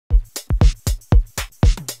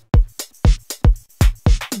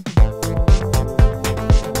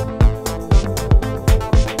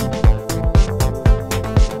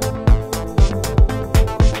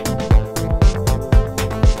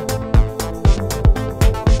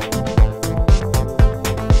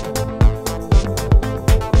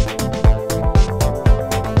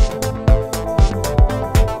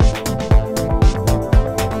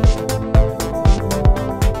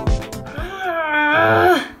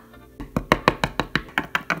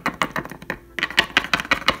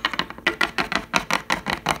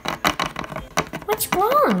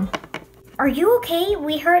Are you okay?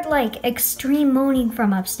 We heard like extreme moaning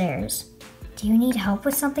from upstairs. Do you need help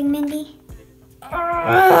with something, Mindy?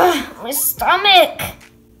 My stomach!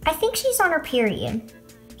 I think she's on her period.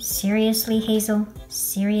 Seriously, Hazel?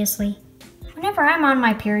 Seriously? Whenever I'm on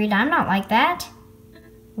my period, I'm not like that.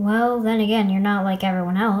 Well, then again, you're not like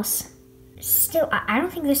everyone else. Still, I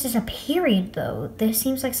don't think this is a period, though. This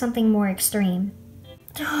seems like something more extreme.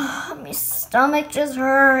 My stomach just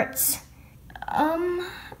hurts.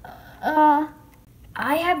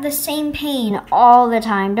 I have the same pain all the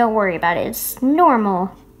time. Don't worry about it. It's normal.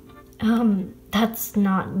 That's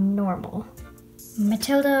not normal.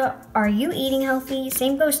 Matilda, are you eating healthy?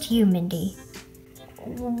 Same goes to you, Mindy.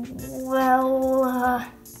 Well,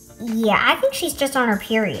 yeah, I think she's just on her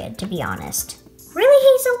period, to be honest.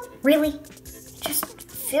 Really, Hazel? Really? It just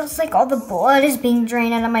feels like all the blood is being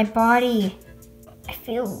drained out of my body. I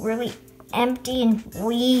feel really empty and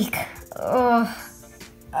weak. Ugh.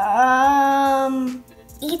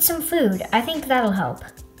 Eat some food. I think that'll help.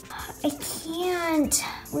 I can't.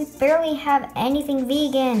 We barely have anything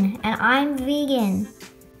vegan, and I'm vegan.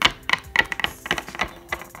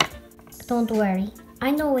 Don't worry.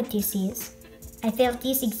 I know what this is. I felt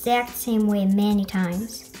this exact same way many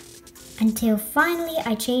times. Until finally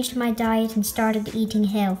I changed my diet and started eating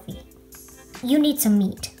healthy. You need some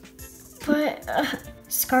meat. But,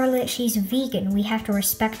 Scarlett, she's vegan. We have to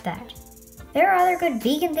respect that. There are other good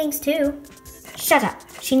vegan things too. Shut up.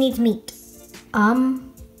 She needs meat.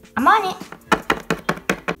 I'm on it.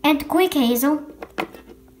 And quick, Hazel.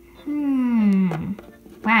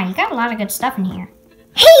 Wow, you got a lot of good stuff in here.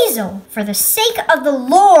 Hazel, for the sake of the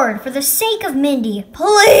Lord, for the sake of Mindy,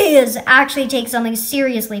 please actually take something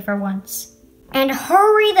seriously for once. And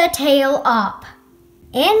hurry the tail up.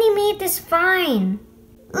 Any meat is fine.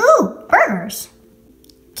 Ooh, burgers.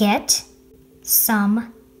 Get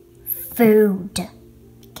some food.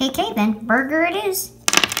 Okay then, burger it is.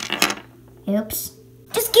 Oops.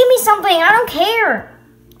 Just give me something, I don't care.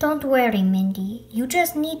 Don't worry, Mindy. You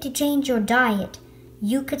just need to change your diet.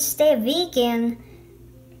 You could stay vegan,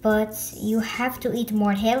 but you have to eat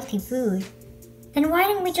more healthy food. Then why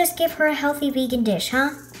didn't we just give her a healthy vegan dish, huh?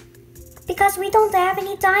 Because we don't have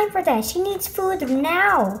any time for that. She needs food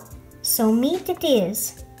now. So meat it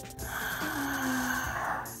is.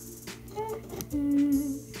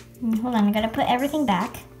 Hold on, I gotta put everything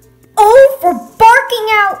back. Oh, for barking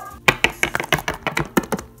out!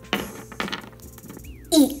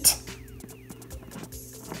 Eat.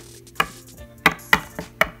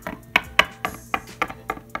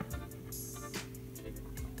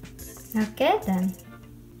 Okay then.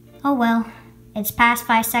 Oh well, it's past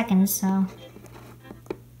 5 seconds, so.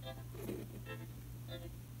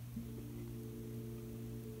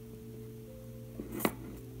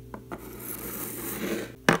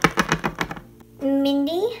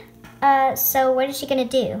 Mindy? So what is she gonna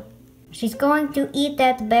do? She's going to eat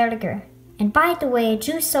that burger. And by the way,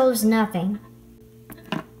 juice solves nothing.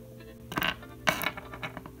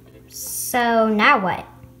 So now what?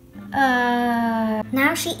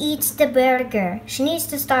 Now she eats the burger. She needs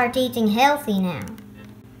to start eating healthy now.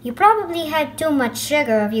 You probably had too much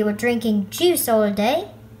sugar if you were drinking juice all day.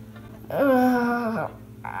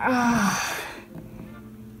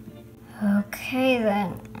 Okay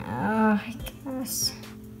then. I guess.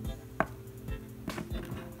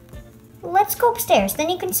 Let's go upstairs, then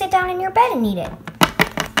you can sit down in your bed and eat it.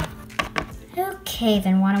 Okay,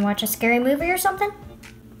 then wanna watch a scary movie or something?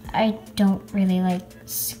 I don't really like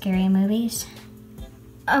scary movies.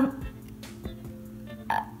 I'm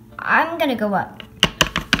gonna go up.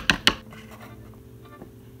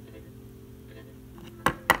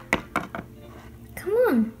 Come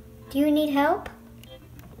on, do you need help?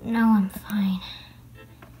 No, I'm fine.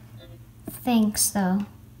 Thanks, though,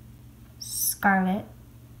 Scarlett.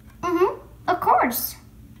 Of course.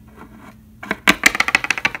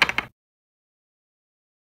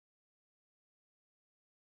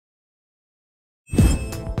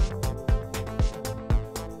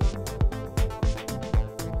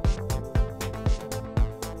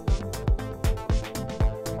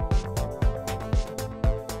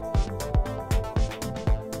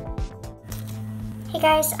 Hey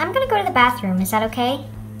guys, I'm gonna go to the bathroom. Is that okay?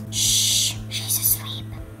 Shh, she's asleep.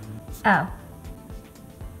 Oh.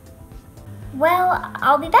 Well,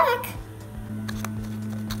 I'll be back.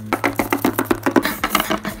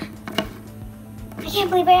 I can't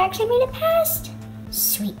believe I actually made it past.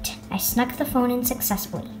 Sweet, I snuck the phone in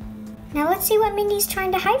successfully. Now let's see what Mindy's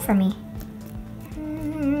trying to hide from me.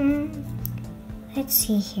 Let's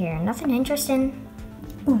see here, nothing interesting.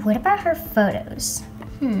 Ooh, what about her photos?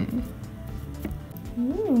 Ooh.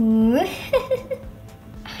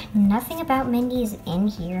 Nothing about Mindy is in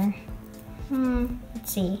here.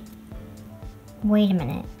 Let's see. Wait a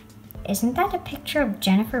minute. Isn't that a picture of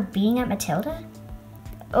Jennifer beating up Matilda?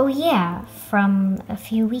 Oh yeah, from a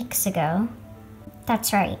few weeks ago.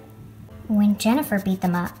 That's right. When Jennifer beat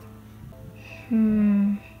them up.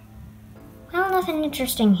 Well, nothing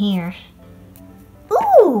interesting here.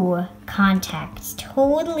 Ooh! Contacts.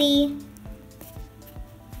 Totally.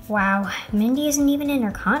 Wow, Mindy isn't even in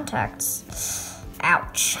her contacts.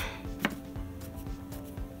 Ouch.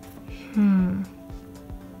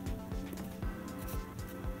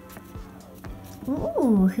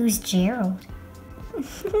 Ooh, who's Gerald?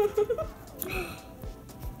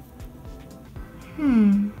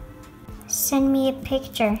 Send me a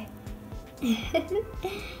picture.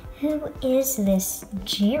 Who is this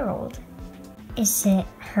Gerald? Is it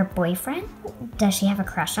her boyfriend? Does she have a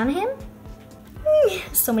crush on him?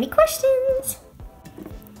 So many questions.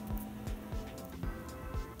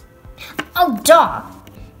 Oh, dog.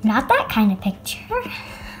 Not that kind of picture.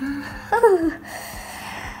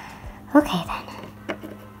 Okay, then.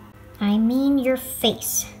 I mean your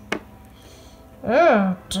face.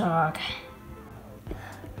 Oh, dog.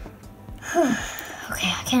 Okay,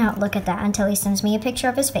 I cannot look at that until he sends me a picture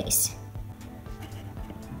of his face.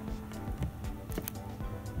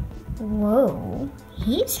 Whoa,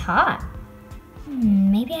 he's hot.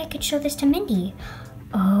 Maybe I could show this to Mindy.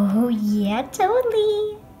 Oh, yeah,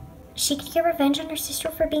 totally. She could get revenge on her sister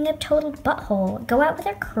for being a total butthole. Go out with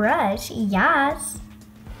her crush, yes.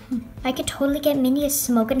 I could totally get Mindy a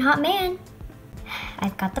smoking hot man.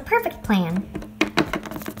 I've got the perfect plan.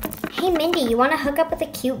 Hey, Mindy, you want to hook up with a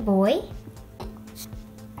cute boy?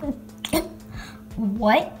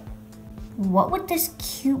 What? What would this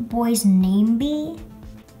cute boy's name be?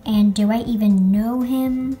 And do I even know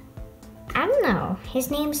him? I don't know. His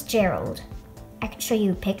name's Gerald. I can show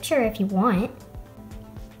you a picture if you want.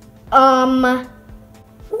 What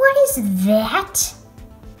is that?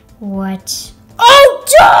 What? Oh,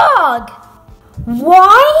 dog!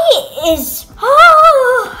 Why is...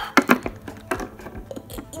 Oh!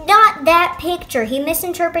 Not that picture. He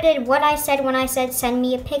misinterpreted what I said when I said send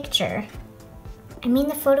me a picture. I mean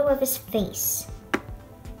the photo of his face.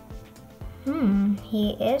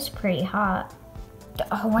 He is pretty hot.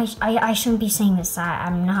 Oh, I shouldn't be saying this.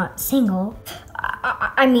 I'm not single.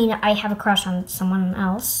 I mean, I have a crush on someone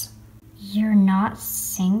else. You're not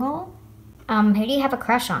single? Who do you have a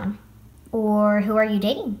crush on? Or who are you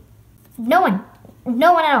dating? No one.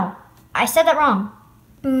 No one at all. I said that wrong.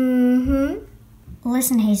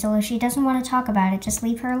 Listen, Hazel, if she doesn't want to talk about it, just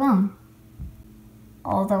leave her alone.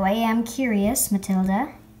 Although I am curious,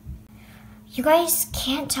 Matilda. You guys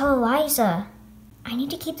can't tell Eliza. I need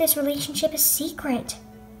to keep this relationship a secret.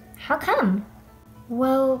 How come?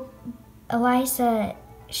 Well, Eliza,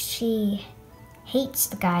 she hates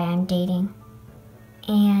the guy I'm dating.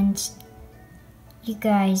 And you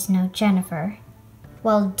guys know Jennifer.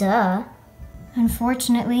 Well, duh.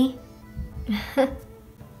 Unfortunately.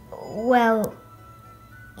 Well,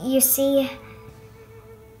 you see,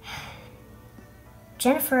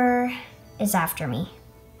 Jennifer is after me.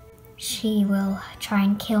 She will try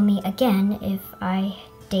and kill me again if I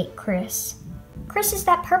date Chris. Chris is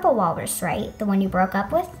that purple walrus, right? The one you broke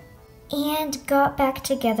up with? And got back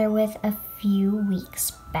together with a few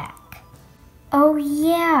weeks back. Oh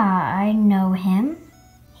yeah, I know him.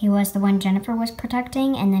 He was the one Jennifer was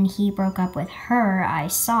protecting, and then he broke up with her. I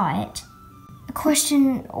saw it.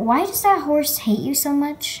 Question, why does that horse hate you so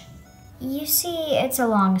much? You see, it's a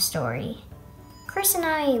long story. Chris and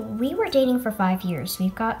I, we were dating for 5 years.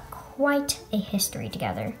 We've got quite a history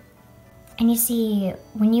together. And you see,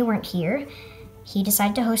 when you weren't here, he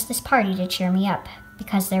decided to host this party to cheer me up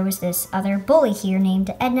because there was this other bully here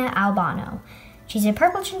named Edna Albano. She's a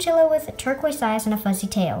purple chinchilla with turquoise eyes and a fuzzy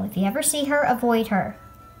tail. If you ever see her, avoid her.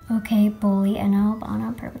 Okay, bully Edna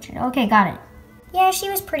Albano, purple chinchilla. Okay, got it. Yeah, she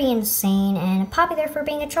was pretty insane and popular for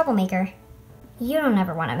being a troublemaker. You don't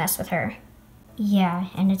ever want to mess with her. Yeah,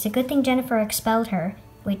 and it's a good thing Jennifer expelled her,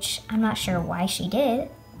 which I'm not sure why she did.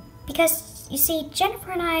 Because, you see,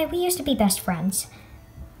 Jennifer and I, we used to be best friends.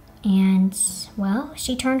 And, well,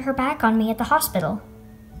 she turned her back on me at the hospital.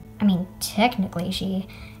 I mean, technically, she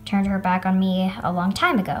turned her back on me a long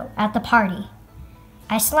time ago, at the party.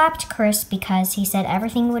 I slapped Chris because he said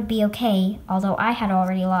everything would be okay, although I had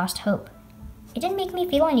already lost hope. It didn't make me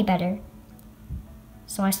feel any better.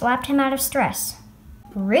 So I slapped him out of stress.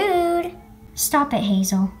 Rude! Stop it,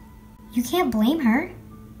 Hazel. You can't blame her.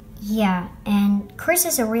 Yeah, and Chris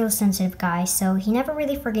is a real sensitive guy, so he never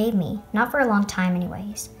really forgave me. Not for a long time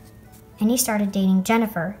anyways. And he started dating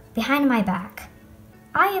Jennifer, behind my back.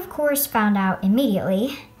 I, of course, found out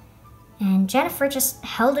immediately, and Jennifer just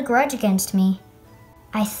held a grudge against me.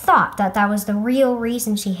 I thought that that was the real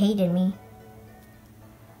reason she hated me.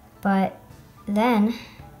 But then,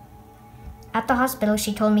 at the hospital,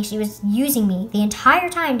 she told me she was using me the entire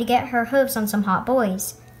time to get her hooves on some hot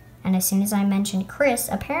boys. And as soon as I mentioned Chris,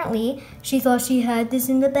 apparently she thought she had this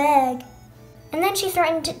in the bag. And then she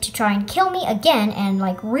threatened to try and kill me again and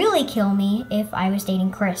like really kill me if I was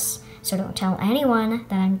dating Chris. So don't tell anyone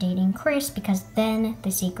that I'm dating Chris because then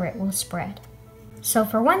the secret will spread. So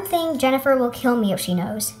for one thing, Jennifer will kill me if she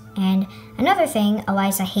knows. And another thing,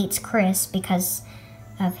 Eliza hates Chris because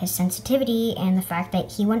of his sensitivity and the fact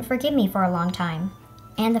that he wouldn't forgive me for a long time.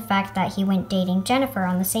 And the fact that he went dating Jennifer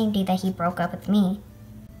on the same day that he broke up with me.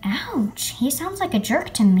 Ouch, he sounds like a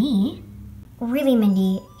jerk to me. Really,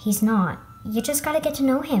 Mindy, he's not. You just gotta get to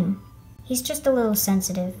know him. He's just a little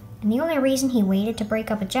sensitive. And the only reason he waited to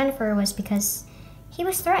break up with Jennifer was because he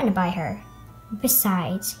was threatened by her.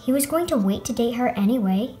 Besides, he was going to wait to date her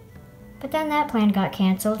anyway. But then that plan got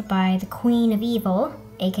canceled by the Queen of Evil,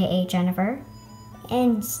 aka Jennifer.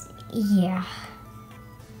 And yeah,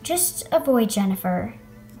 just avoid Jennifer.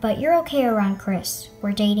 But you're okay around Chris.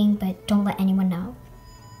 We're dating, but don't let anyone know.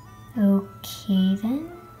 Okay then.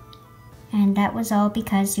 And that was all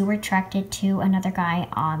because you were attracted to another guy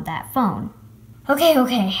on that phone.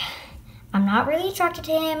 Okay. I'm not really attracted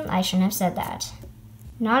to him. I shouldn't have said that.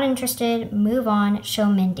 Not interested. Move on. Show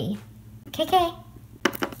Mindy. KK.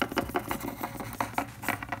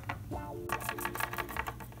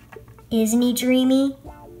 Isn't he dreamy?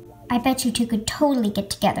 I bet you two could totally get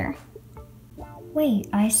together. Wait,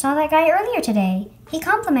 I saw that guy earlier today. He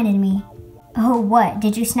complimented me. Oh, what?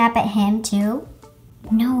 Did you snap at him too?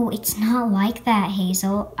 No, it's not like that,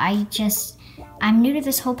 Hazel. I'm new to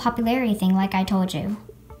this whole popularity thing like I told you.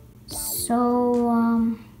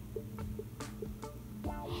 So,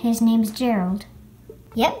 his name's Gerald.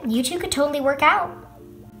 Yep, you two could totally work out.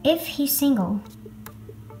 If he's single.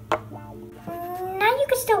 Now you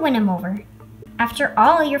could still win him over. After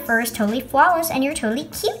all, your fur is totally flawless and you're totally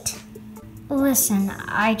cute. Listen,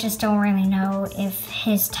 I just don't really know if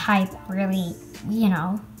his type really,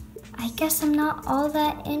 I guess I'm not all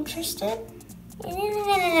that interested.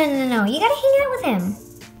 No. You gotta hang out with him.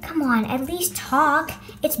 Come on, at least talk.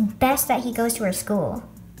 It's best that he goes to her school.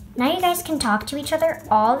 Now you guys can talk to each other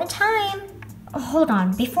all the time. Hold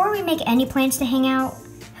on, before we make any plans to hang out,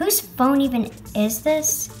 whose phone even is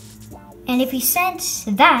this? And if he sent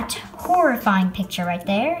that horrifying picture right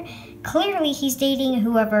there, clearly he's dating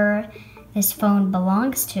whoever this phone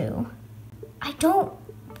belongs to. I don't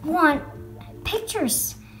want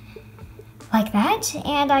pictures like that,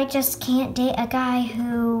 and I just can't date a guy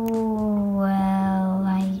who, well,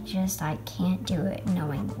 I can't do it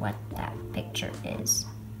knowing what that picture is.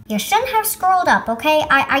 You shouldn't have scrolled up, okay?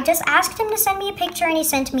 I just asked him to send me a picture and he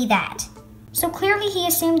sent me that. So clearly he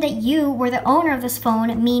assumed that you were the owner of this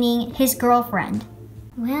phone, meaning his girlfriend.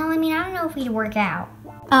 Well, I don't know if we'd work out.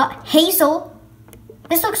 Hazel,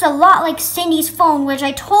 this looks a lot like Cindy's phone, which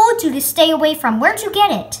I told you to stay away from. Where'd you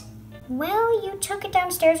get it? Well, you took it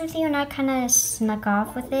downstairs with you and I kind of snuck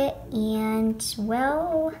off with it. And,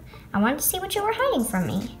 well, I wanted to see what you were hiding from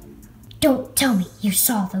me. Don't tell me you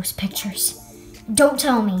saw those pictures. Don't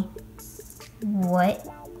tell me. What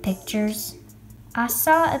pictures? I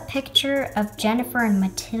saw a picture of Jennifer and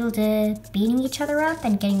Matilda beating each other up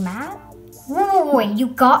and getting mad. Wait, you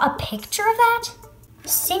got a picture of that?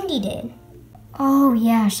 Cindy did. Oh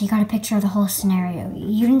yeah, she got a picture of the whole scenario.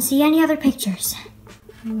 You didn't see any other pictures?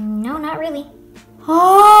 No, not really.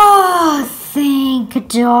 Oh, thank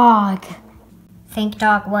dog. Thank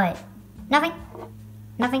dog what? Nothing.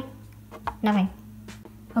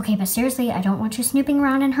 Okay, but seriously, I don't want you snooping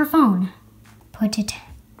around in her phone. Put it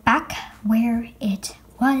back where it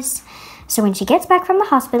was. So when she gets back from the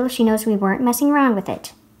hospital, she knows we weren't messing around with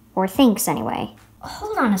it. Or thinks, anyway.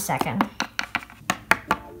 Hold on a second.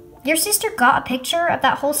 Your sister got a picture of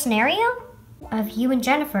that whole scenario? Of you and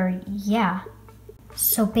Jennifer, yeah.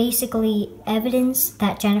 So basically, evidence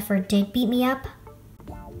that Jennifer did beat me up?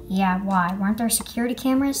 Yeah, why? Weren't there security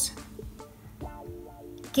cameras?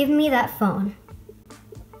 Give me that phone.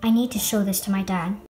 I need to show this to my dad.